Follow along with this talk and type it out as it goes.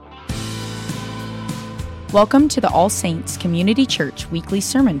Welcome to the All Saints Community Church Weekly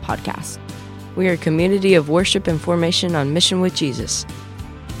Sermon Podcast. We are a community of worship and formation on mission with Jesus.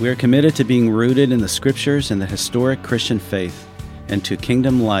 We are committed to being rooted in the Scriptures and the historic Christian faith, and to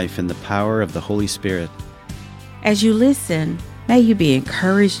kingdom life in the power of the Holy Spirit. As you listen, may you be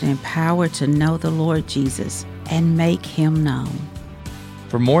encouraged and empowered to know the Lord Jesus and make Him known.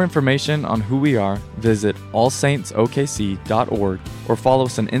 For more information on who we are, visit allsaintsokc.org or follow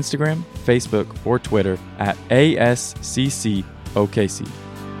us on Instagram, Facebook, or Twitter at ASCCOKC.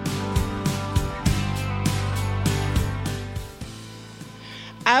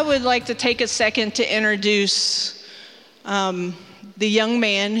 I would like to take a second to introduce the young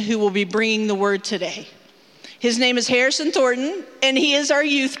man who will be bringing the word today. His name is Harrison Thornton, and he is our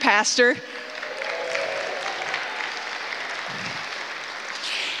youth pastor.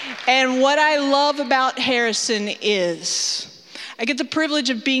 And what I love about Harrison is I get the privilege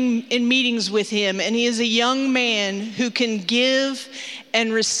of being in meetings with him, and he is a young man who can give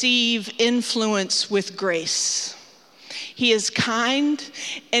and receive influence with grace. He is kind,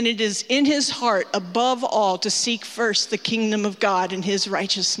 and it is in his heart, above all, to seek first the kingdom of God and his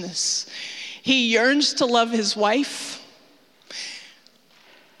righteousness. He yearns to love his wife,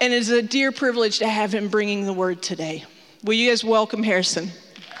 and it is a dear privilege to have him bringing the word today. Will you guys welcome Harrison?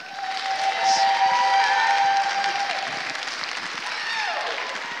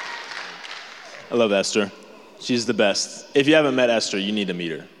 I love Esther. She's the best. If you haven't met Esther, you need to meet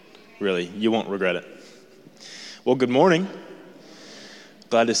her. Really, you won't regret it. Well, good morning.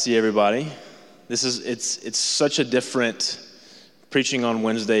 Glad to see everybody. It's such a different preaching on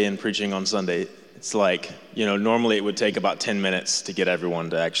Wednesday and preaching on Sunday. It's like, normally it would take about 10 minutes to get everyone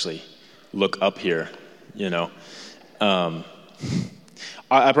to actually look up here,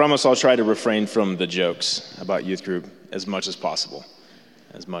 I promise I'll try to refrain from the jokes about youth group as much as possible.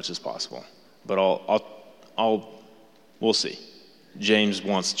 But we'll see. James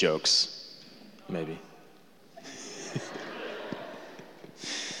wants jokes, maybe.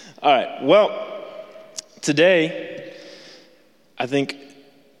 All right, well, today, I think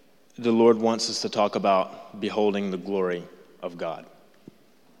the Lord wants us to talk about beholding the glory of God.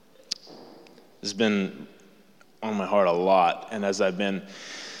 It's been on my heart a lot, and as I've been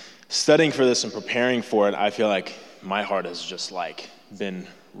studying for this and preparing for it, I feel like my heart has just been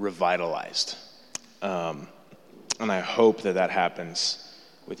revitalized. And I hope that happens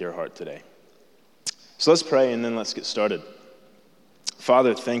with your heart today. So let's pray and then let's get started.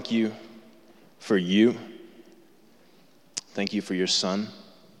 Father, thank you for you. Thank you for your Son.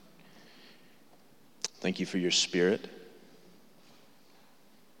 Thank you for your Spirit.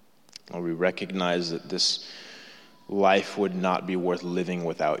 Lord, we recognize that this life would not be worth living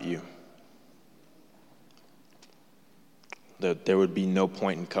without you. That there would be no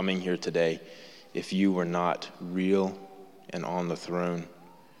point in coming here today if you were not real and on the throne,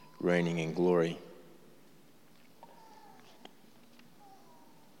 reigning in glory.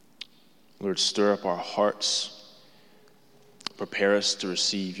 Lord, stir up our hearts. Prepare us to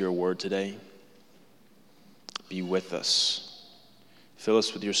receive your word today. Be with us. Fill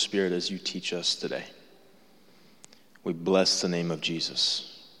us with your Spirit as you teach us today. We bless the name of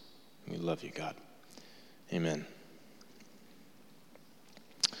Jesus. We love you, God. Amen.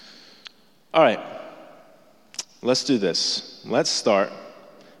 All right, let's do this. Let's start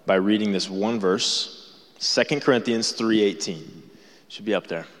by reading this one verse, 2 Corinthians 3:18. Should be up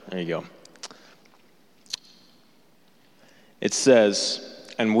there. There you go. It says,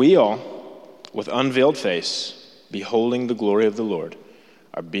 "And we all, with unveiled face, beholding the glory of the Lord,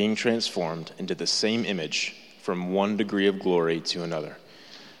 are being transformed into the same image from one degree of glory to another.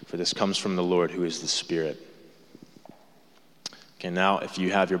 For this comes from the Lord who is the Spirit." Okay, now if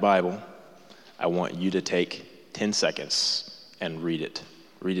you have your Bible, I want you to take 10 seconds and read it.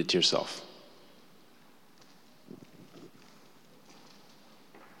 Read it to yourself.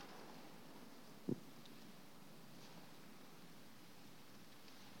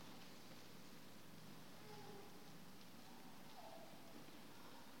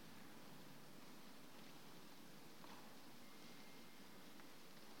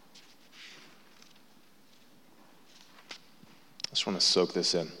 I just want to soak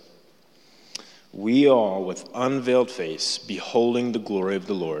this in. We all, with unveiled face, beholding the glory of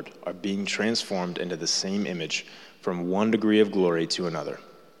the Lord, are being transformed into the same image from one degree of glory to another.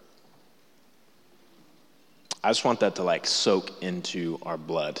 I just want that to soak into our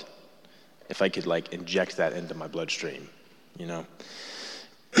blood. If I could inject that into my bloodstream,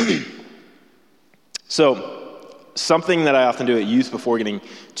 So, something that I often do at youth before getting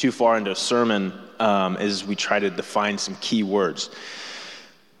too far into a sermon is we try to define some key words.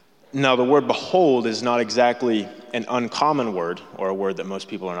 Now, the word behold is not exactly an uncommon word, or a word that most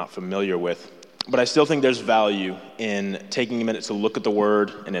people are not familiar with, but I still think there's value in taking a minute to look at the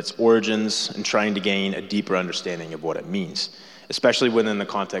word and its origins and trying to gain a deeper understanding of what it means, especially within the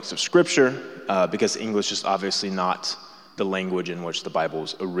context of Scripture, because English is obviously not the language in which the Bible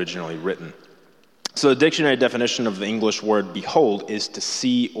was originally written. So the dictionary definition of the English word behold is to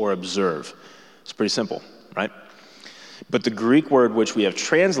see or observe. It's pretty simple, right? But the Greek word which we have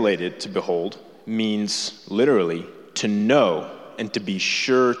translated to behold means literally to know and to be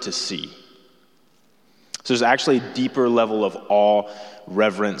sure to see. So there's actually a deeper level of awe,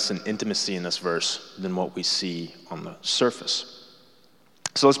 reverence, and intimacy in this verse than what we see on the surface.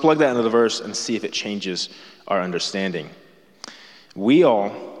 So let's plug that into the verse and see if it changes our understanding. We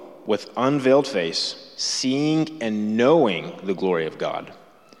all, with unveiled face, seeing and knowing the glory of God,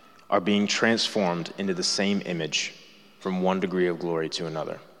 are being transformed into the same image from one degree of glory to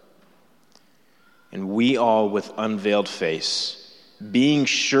another. And we all, with unveiled face, being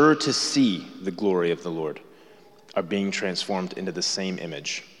sure to see the glory of the Lord, are being transformed into the same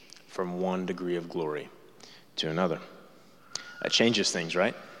image from one degree of glory to another. That changes things,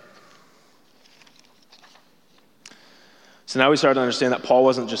 right? So now we start to understand that Paul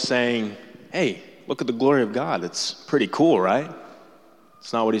wasn't just saying, hey, look at the glory of God. It's pretty cool, right?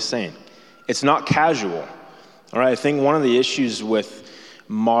 It's not what he's saying. It's not casual. All right, I think one of the issues with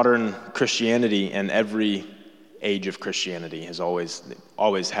modern Christianity, and every age of Christianity has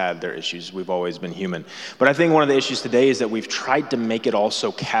always had their issues. We've always been human. But I think one of the issues today is that we've tried to make it all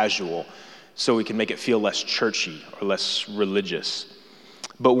so casual so we can make it feel less churchy or less religious.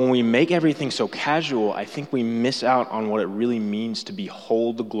 But when we make everything so casual, I think we miss out on what it really means to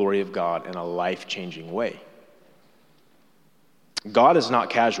behold the glory of God in a life-changing way. God is not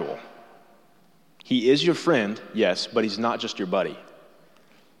casual. He is your friend, yes, but he's not just your buddy.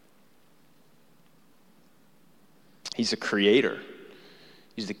 He's a creator.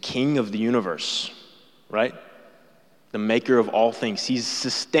 He's the king of the universe, right? The maker of all things. He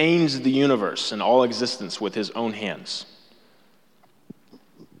sustains the universe and all existence with his own hands.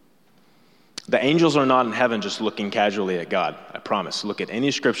 The angels are not in heaven just looking casually at God, I promise. Look at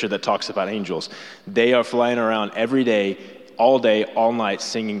any scripture that talks about angels. They are flying around every day, all night,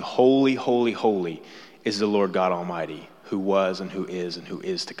 singing, holy, holy, holy is the Lord God Almighty, who was and who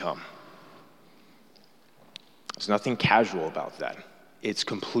is to come. There's nothing casual about that. It's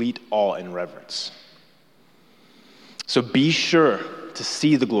complete awe and reverence. So be sure to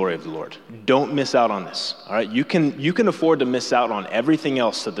see the glory of the Lord. Don't miss out on this. All right, you can afford to miss out on everything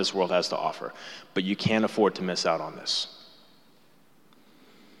else that this world has to offer, but you can't afford to miss out on this.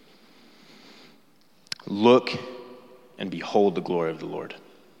 Look and behold the glory of the Lord.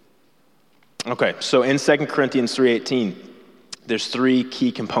 Okay, so in 2 Corinthians 3:18, there's three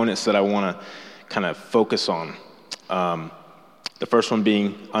key components that I want to kind of focus on. The first one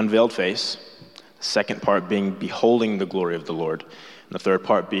being unveiled face, the second part being beholding the glory of the Lord, and the third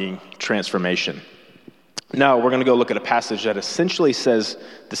part being transformation. Now, we're going to go look at a passage that essentially says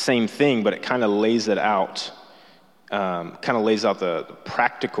the same thing, but it kind of lays it out, the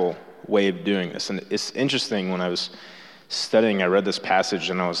practical way of doing this. And it's interesting, when I was studying, I read this passage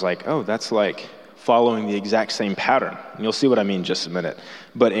and I was like, oh, that's like following the exact same pattern. And you'll see what I mean in just a minute.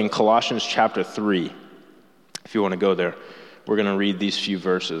 But in Colossians chapter 3, if you want to go there, we're going to read these few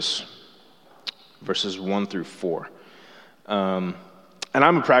verses 1 through 4. And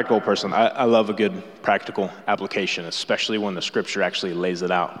I'm a practical person. I love a good practical application, especially when the scripture actually lays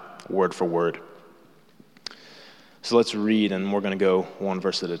it out word for word. So let's read, and we're going to go one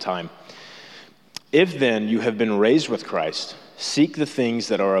verse at a time. If then you have been raised with Christ, seek the things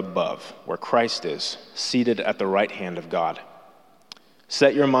that are above, where Christ is, seated at the right hand of God.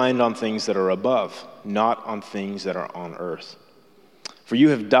 Set your mind on things that are above, not on things that are on earth. For you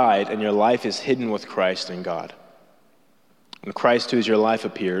have died, and your life is hidden with Christ in God. When Christ, who is your life,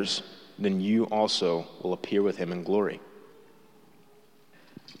 appears, then you also will appear with him in glory.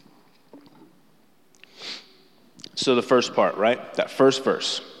 So the first part, right? That first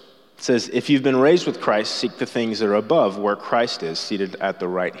verse. It says, if you've been raised with Christ, seek the things that are above, where Christ is, seated at the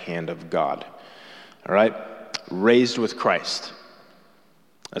right hand of God. All right? Raised with Christ.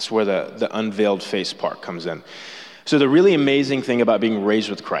 That's where the unveiled face part comes in. So the really amazing thing about being raised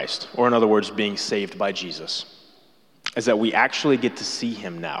with Christ, or in other words, being saved by Jesus, is that we actually get to see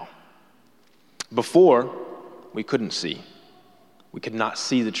him now. Before, we couldn't see. We could not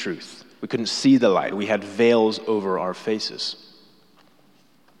see the truth. We couldn't see the light. We had veils over our faces.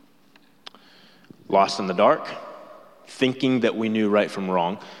 Lost in the dark, thinking that we knew right from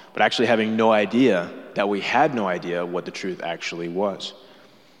wrong, but actually having no idea that we had no idea what the truth actually was.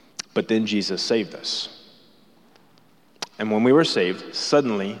 But then Jesus saved us. And when we were saved,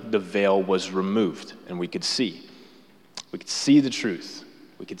 suddenly the veil was removed and we could see. We could see the truth.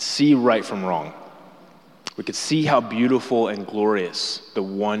 We could see right from wrong. We could see how beautiful and glorious the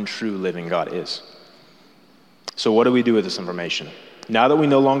one true living God is. So what do we do with this information? Now that we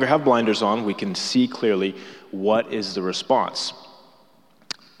no longer have blinders on, we can see clearly what is the response.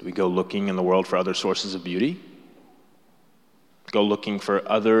 Do we go looking in the world for other sources of beauty? Go looking for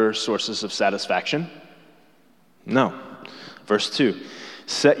other sources of satisfaction? No. Verse 2,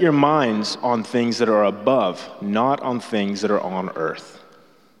 set your minds on things that are above, not on things that are on earth.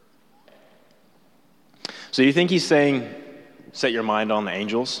 So you think he's saying, set your mind on the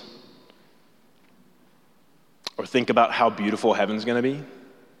angels? Or think about how beautiful heaven's going to be?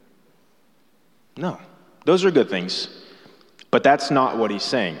 No. Those are good things. But that's not what he's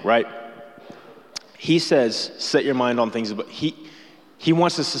saying, right? He says, set your mind on things above. He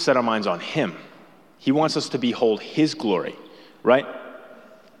wants us to set our minds on him. He wants us to behold his glory, right?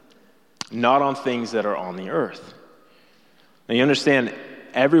 Not on things that are on the earth. Now you understand,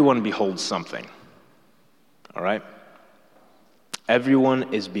 everyone beholds something. All right?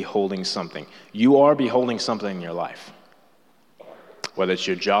 Everyone is beholding something. You are beholding something in your life. Whether it's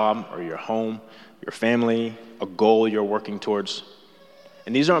your job or your home, your family, a goal you're working towards.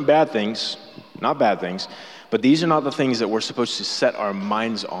 And these aren't bad things, not bad things, but these are not the things that we're supposed to set our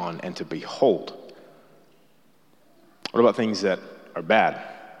minds on and to behold. What about things that are bad?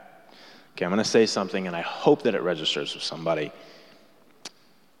 Okay, I'm going to say something, and I hope that it registers with somebody.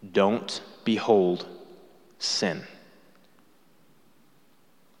 Don't behold sin.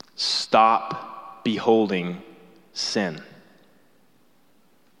 Stop beholding sin.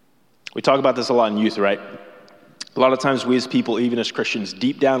 We talk about this a lot in youth, right? A lot of times we as people, even as Christians,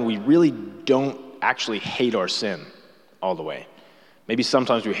 deep down, we really don't actually hate our sin all the way. Maybe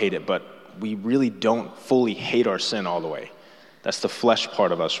sometimes we hate it, but we really don't fully hate our sin all the way. That's the flesh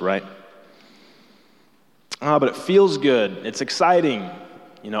part of us, right? But it feels good. It's exciting.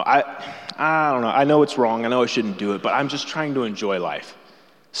 You know, I don't know. I know it's wrong. I know I shouldn't do it, but I'm just trying to enjoy life.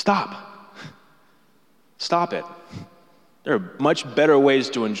 Stop. Stop it. There are much better ways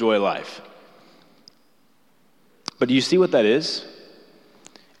to enjoy life. But do you see what that is?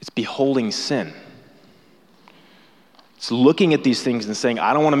 It's beholding sin. It's looking at these things and saying,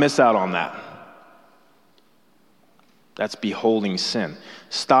 I don't want to miss out on that. That's beholding sin.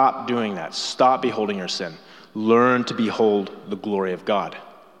 Stop doing that. Stop beholding your sin. Learn to behold the glory of God.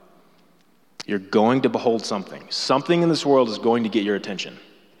 You're going to behold something. Something in this world is going to get your attention.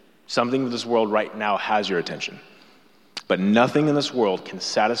 Something in this world right now has your attention. But nothing in this world can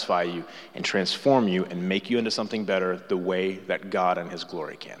satisfy you and transform you and make you into something better the way that God and his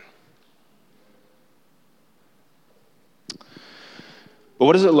glory can. But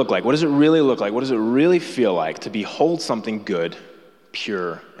what does it look like? What does it really look like? What does it really feel like to behold something good,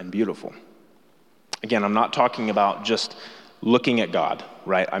 pure, and beautiful? Again, I'm not talking about just looking at God,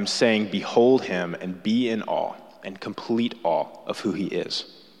 right? I'm saying behold him and be in awe and complete awe of who he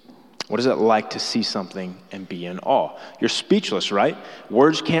is. What is it like to see something and be in awe? You're speechless, right?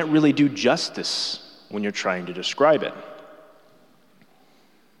 Words can't really do justice when you're trying to describe it.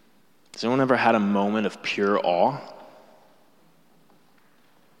 Has anyone ever had a moment of pure awe?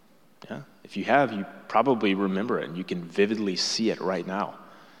 Yeah? If you have, you probably remember it and you can vividly see it right now.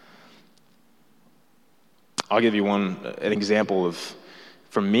 I'll give you an example of,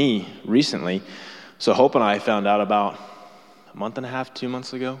 from me recently. So Hope and I found out about a month and a half, 2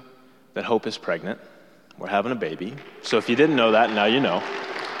 months ago, that Hope is pregnant. We're having a baby. So if you didn't know that, now you know.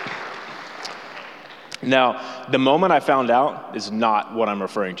 Now, the moment I found out is not what I'm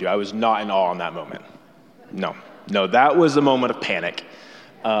referring to. I was not in awe in that moment. No, that was a moment of panic.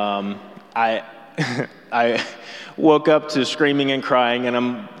 I woke up to screaming and crying,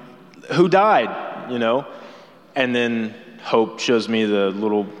 and who died, you know? And then Hope shows me the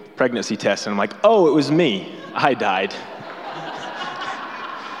little pregnancy test, and I'm like, oh, it was me. I died.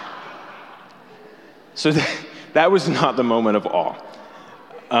 So that was not the moment of awe.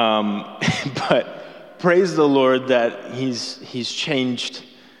 But praise the Lord that he's changed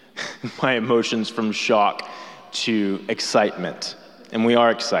my emotions from shock to excitement. And we are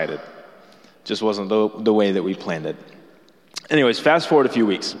excited. Just wasn't the way that we planned it. Anyways, fast forward a few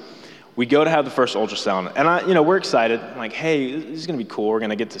weeks. We go to have the first ultrasound, and we're excited. I'm like, hey, this is going to be cool. We're going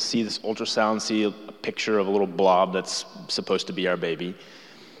to get to see this ultrasound, see a picture of a little blob that's supposed to be our baby.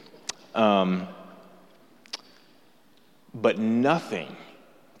 But nothing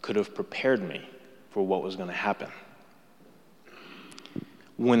could have prepared me for what was going to happen.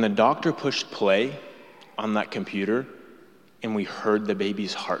 When the doctor pushed play on that computer, and we heard the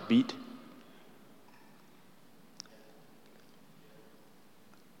baby's heartbeat,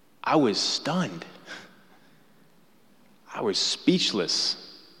 I was stunned. I was speechless.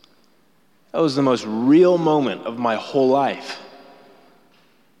 That was the most real moment of my whole life.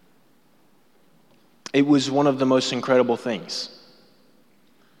 It was one of the most incredible things.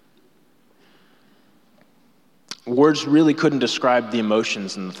 Words really couldn't describe the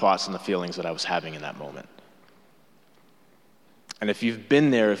emotions and the thoughts and the feelings that I was having in that moment. And if you've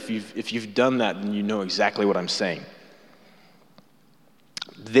been there, if you've done that, then you know exactly what I'm saying.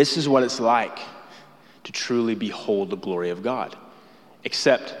 This is what it's like to truly behold the glory of God.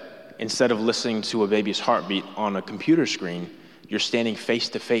 Except instead of listening to a baby's heartbeat on a computer screen, you're standing face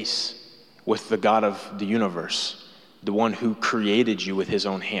to face with the God of the universe, the one who created you with his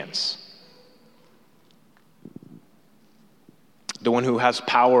own hands. The one who has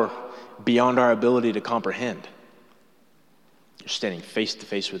power beyond our ability to comprehend. You're standing face to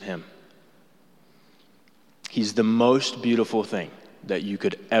face with him. He's the most beautiful thing that you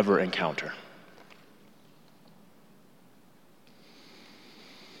could ever encounter.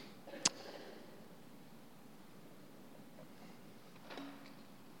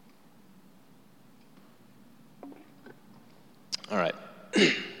 All right.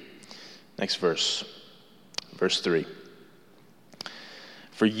 Next verse. Verse 3.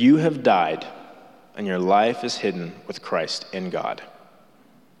 For you have died, and your life is hidden with Christ in God.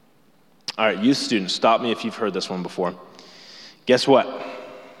 All right, youth students, stop me if you've heard this one before. Guess what?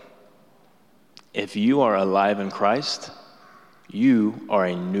 If you are alive in Christ, you are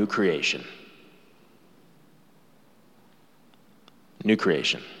a new creation. New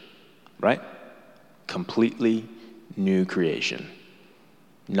creation, right? Completely new creation.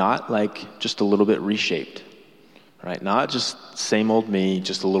 Not like just a little bit reshaped, right? Not just same old me,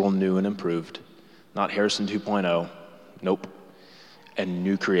 just a little new and improved. Not Harrison 2.0. Nope. A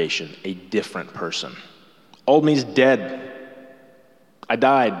new creation, a different person. Old me's dead. I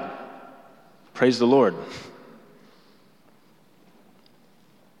died. Praise the Lord.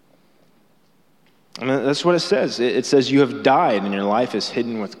 And that's what it says. It says you have died and your life is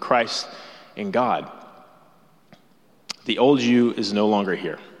hidden with Christ in God. The old you is no longer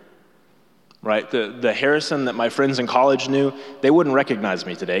here. Right? The Harrison that my friends in college knew, they wouldn't recognize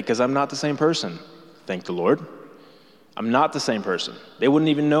me today because I'm not the same person. Thank the Lord. I'm not the same person. They wouldn't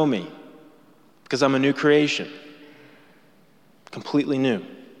even know me because I'm a new creation. Completely new.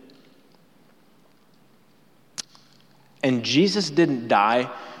 And Jesus didn't die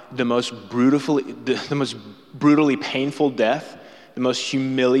the most brutally painful death, the most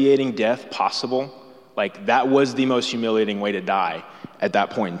humiliating death possible. Like, that was the most humiliating way to die at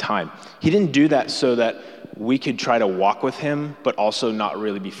that point in time. He didn't do that so that we could try to walk with him, but also not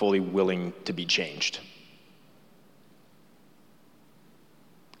really be fully willing to be changed.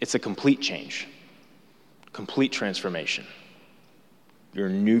 It's a complete change, complete transformation. You're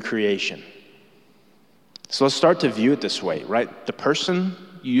a new creation. So let's start to view it this way, right? The person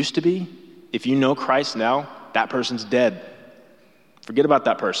you used to be, if you know Christ now, that person's dead. Forget about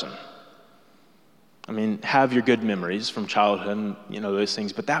that person. I mean, have your good memories from childhood and, those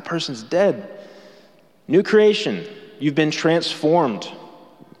things, but that person's dead. New creation. You've been transformed.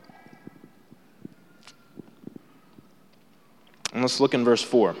 And let's look in verse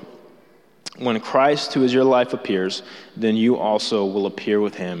 4. When Christ, who is your life, appears, then you also will appear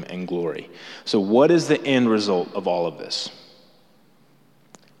with him in glory. So what is the end result of all of this?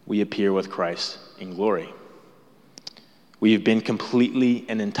 We appear with Christ in glory. We have been completely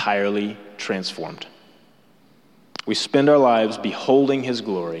and entirely transformed. We spend our lives beholding his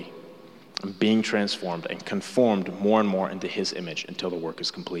glory and being transformed and conformed more and more into his image until the work is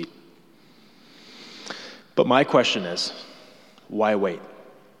complete. But my question is, why wait?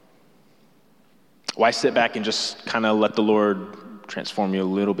 Why sit back and just kind of let the Lord transform you a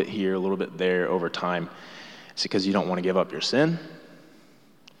little bit here, a little bit there over time? Is it because you don't want to give up your sin?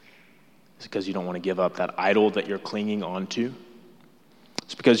 Is it because you don't want to give up that idol that you're clinging onto?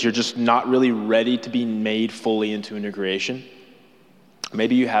 It's because you're just not really ready to be made fully into a new creation.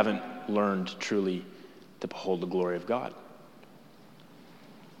 Maybe you haven't learned truly to behold the glory of God.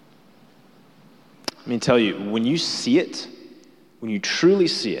 Let me tell you, when you see it, when you truly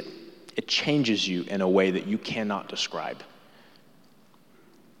see it, it changes you in a way that you cannot describe.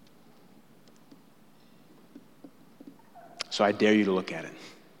 So I dare you to look at it.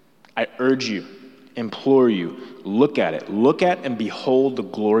 I urge you, implore you, look at it. Look at and behold the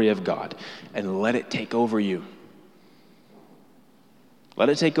glory of God and let it take over you. Let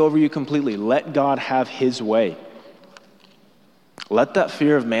it take over you completely. Let God have his way. Let that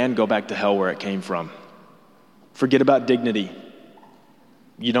fear of man go back to hell where it came from. Forget about dignity.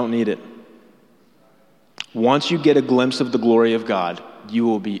 You don't need it. Once you get a glimpse of the glory of God, you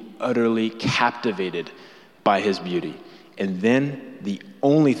will be utterly captivated by his beauty. And then the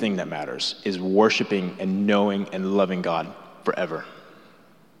only thing that matters is worshiping and knowing and loving God forever.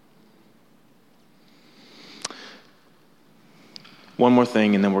 One more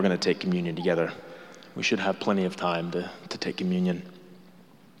thing, and then we're going to take communion together. We should have plenty of time to take communion.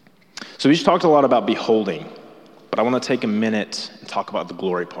 So we just talked a lot about beholding, but I want to take a minute and talk about the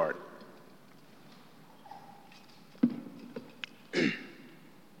glory part.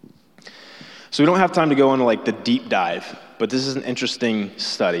 So we don't have time to go into like the deep dive, but this is an interesting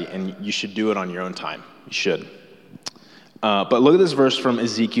study, and you should do it on your own time. You should. But look at this verse from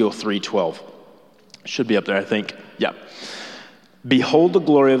Ezekiel 3:12. Should be up there, I think. Yeah. Behold the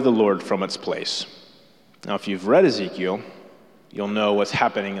glory of the Lord from its place. Now, if you've read Ezekiel, you'll know what's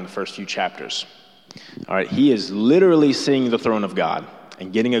happening in the first few chapters. All right, he is literally seeing the throne of God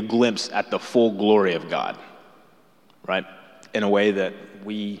and getting a glimpse at the full glory of God, right? In a way that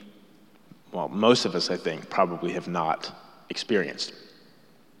most of us, I think, probably have not experienced.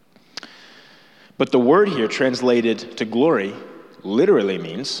 But the word here translated to glory literally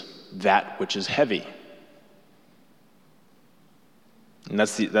means that which is heavy. And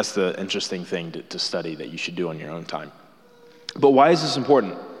that's the interesting thing to study that you should do on your own time. But why is this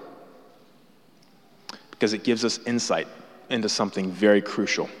important? Because it gives us insight into something very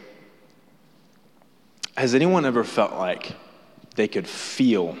crucial. Has anyone ever felt like they could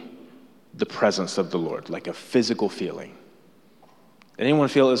feel the presence of the Lord, like a physical feeling? Did anyone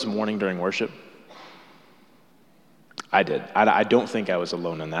feel it this morning during worship? I did. I don't think I was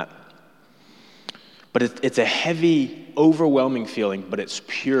alone in that. But it's a heavy, overwhelming feeling, but it's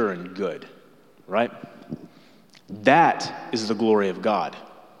pure and good, right? That is the glory of God.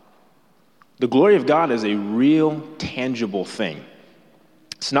 The glory of God is a real, tangible thing.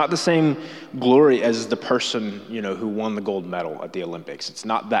 It's not the same glory as the person, who won the gold medal at the Olympics. It's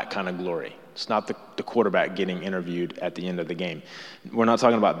not that kind of glory. It's not the quarterback getting interviewed at the end of the game. We're not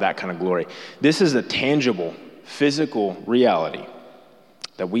talking about that kind of glory. This is a tangible, physical reality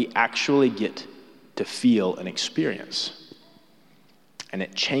that we actually get to feel and experience. And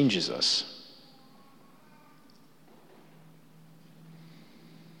it changes us.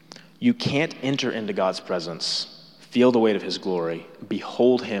 You can't enter into God's presence, feel the weight of his glory,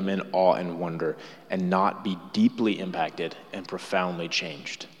 behold him in awe and wonder, and not be deeply impacted and profoundly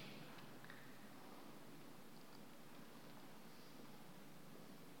changed.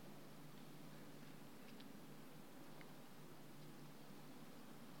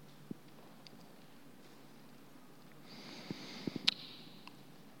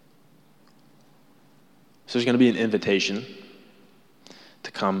 So there's going to be an invitation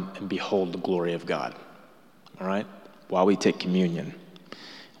to come and behold the glory of God, all right? While we take communion,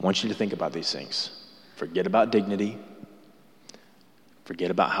 I want you to think about these things. Forget about dignity.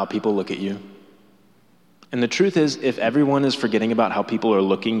 Forget about how people look at you. And the truth is, if everyone is forgetting about how people are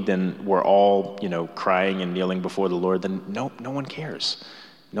looking, then we're all, crying and kneeling before the Lord, then no one cares.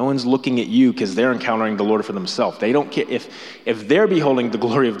 No one's looking at you because they're encountering the Lord for themselves. They don't care. If they're beholding the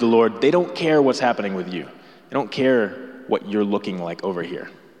glory of the Lord, they don't care what's happening with you. They don't care what you're looking like over here,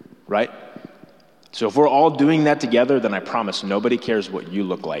 right? So if we're all doing that together, then I promise nobody cares what you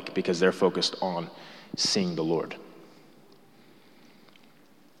look like because they're focused on seeing the Lord.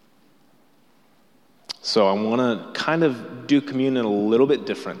 So I want to kind of do communion a little bit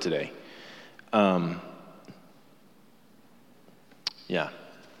different today. Yeah.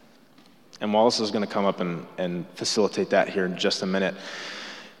 And Wallace is going to come up and facilitate that here in just a minute.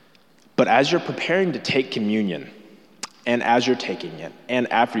 But as you're preparing to take communion, and as you're taking it,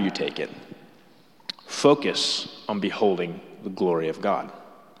 and after you take it, focus on beholding the glory of God.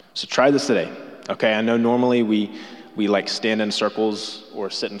 So try this today, okay? I know normally we like stand in circles or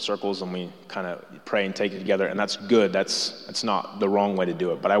sit in circles and we kind of pray and take it together, and that's good. That's not the wrong way to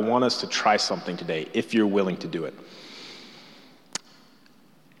do it. But I want us to try something today, if you're willing to do it.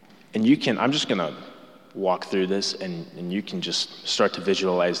 And I'm just going to walk through this, and you can just start to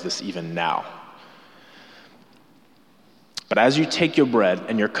visualize this even now. But as you take your bread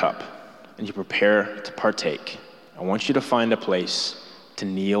and your cup and you prepare to partake, I want you to find a place to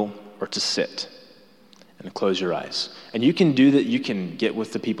kneel or to sit and to close your eyes. And you can do that. You can get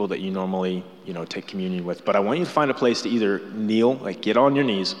with the people that you normally, take communion with. But I want you to find a place to either kneel, like get on your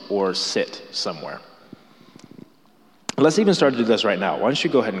knees, or sit somewhere. Let's even start to do this right now. Why don't you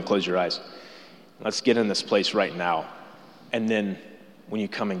go ahead and close your eyes? Let's get in this place right now. And then when you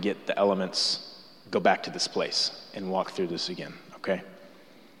come and get the elements, go back to this place and walk through this again, okay?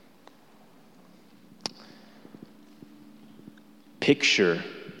 Picture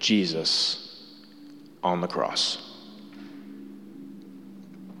Jesus on the cross.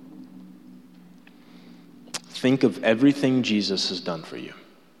 Think of everything Jesus has done for you.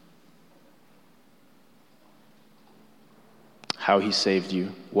 How he saved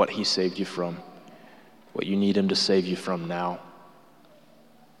you, what he saved you from, what you need him to save you from now.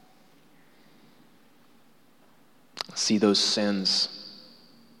 See those sins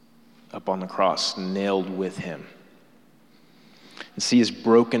up on the cross, nailed with him. And see his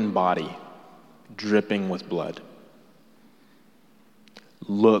broken body dripping with blood.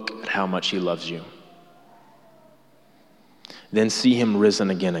 Look at how much he loves you. Then see him risen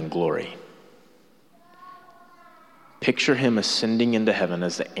again in glory. Picture him ascending into heaven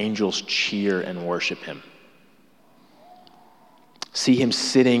as the angels cheer and worship him. See him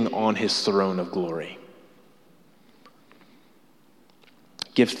sitting on his throne of glory.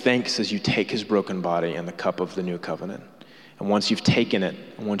 Give thanks as you take his broken body and the cup of the new covenant. And once you've taken it,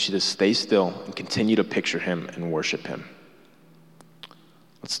 I want you to stay still and continue to picture him and worship him.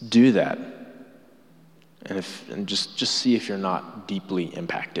 Let's do that. And just see if you're not deeply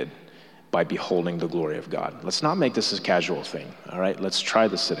impacted by beholding the glory of God. Let's not make this a casual thing, all right? Let's try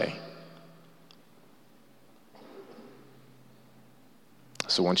this today.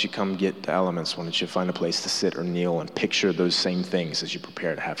 So once you come get the elements, why don't you find a place to sit or kneel and picture those same things as you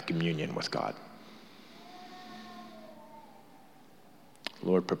prepare to have communion with God.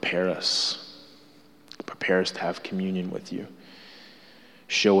 Lord, prepare us. Prepare us to have communion with you.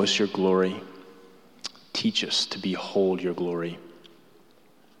 Show us your glory. Teach us to behold your glory.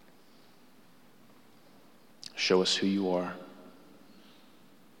 Show us who you are.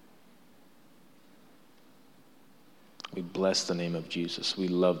 We bless the name of Jesus. We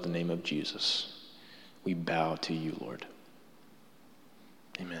love the name of Jesus. We bow to you, Lord.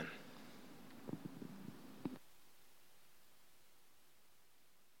 Amen.